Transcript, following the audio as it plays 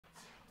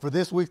For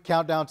this week's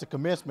countdown to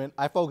commencement,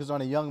 I focused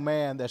on a young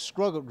man that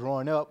struggled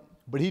growing up,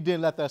 but he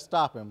didn't let that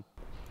stop him.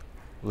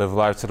 Live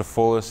life to the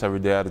fullest, every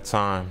day at a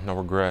time, no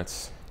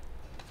regrets.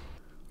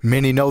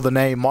 Many know the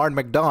name Martin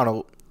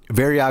McDonald, a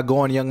very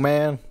outgoing young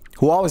man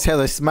who always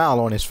has a smile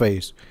on his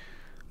face.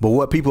 But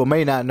what people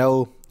may not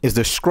know is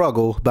the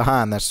struggle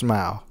behind that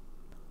smile.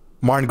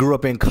 Martin grew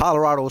up in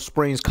Colorado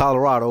Springs,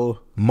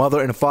 Colorado. Mother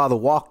and father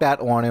walked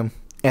out on him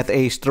at the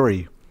age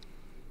 3.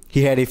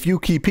 He had a few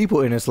key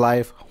people in his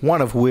life,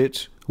 one of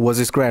which was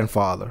his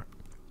grandfather.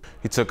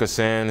 He took us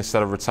in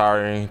instead of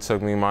retiring. He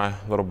took me, my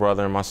little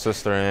brother, and my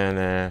sister in,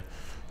 and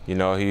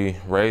he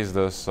raised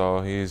us,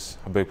 so he's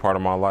a big part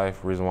of my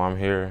life, reason why I'm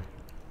here.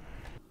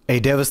 A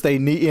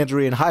devastating knee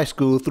injury in high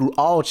school threw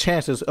all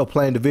chances of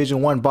playing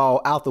Division I ball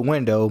out the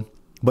window,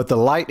 but the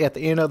light at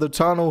the end of the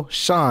tunnel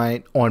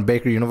shined on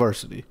Baker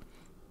University.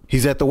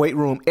 He's at the weight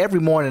room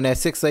every morning at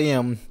 6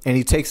 a.m., and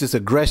he takes his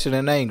aggression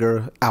and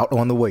anger out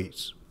on the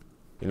weights.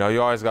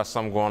 You always got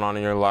something going on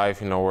in your life,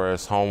 where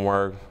it's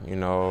homework,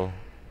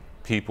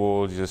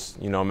 people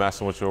just,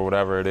 messing with you or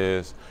whatever it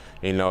is.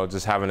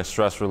 Just having a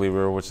stress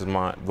reliever, which is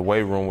the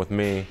weight room with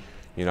me,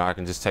 I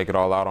can just take it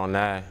all out on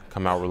that,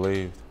 come out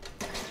relieved.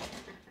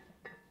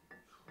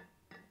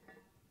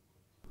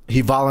 He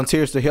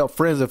volunteers to help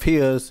friends of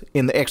his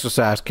in the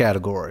exercise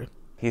category.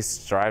 He's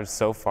strived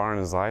so far in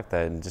his life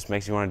that it just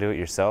makes you want to do it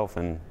yourself,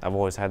 and I've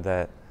always had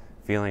that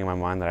feeling in my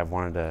mind that I've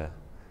wanted to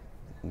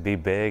be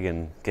big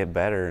and get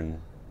better, and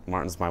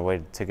Martin's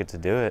my ticket to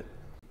do it.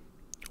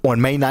 On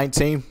May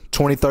 19,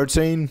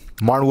 2013,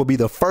 Martin will be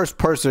the first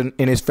person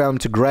in his family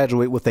to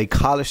graduate with a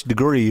college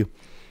degree,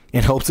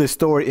 and hopes his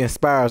story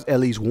inspires at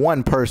least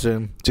one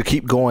person to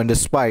keep going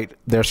despite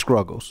their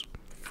struggles.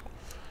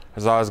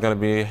 There's always going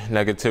to be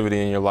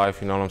negativity in your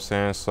life, you know what I'm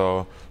saying?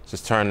 So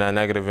just turn that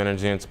negative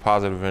energy into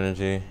positive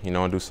energy,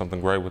 and do something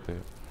great with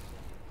it.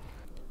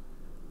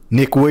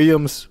 Nick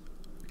Williams,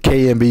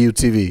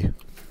 KNBU-TV.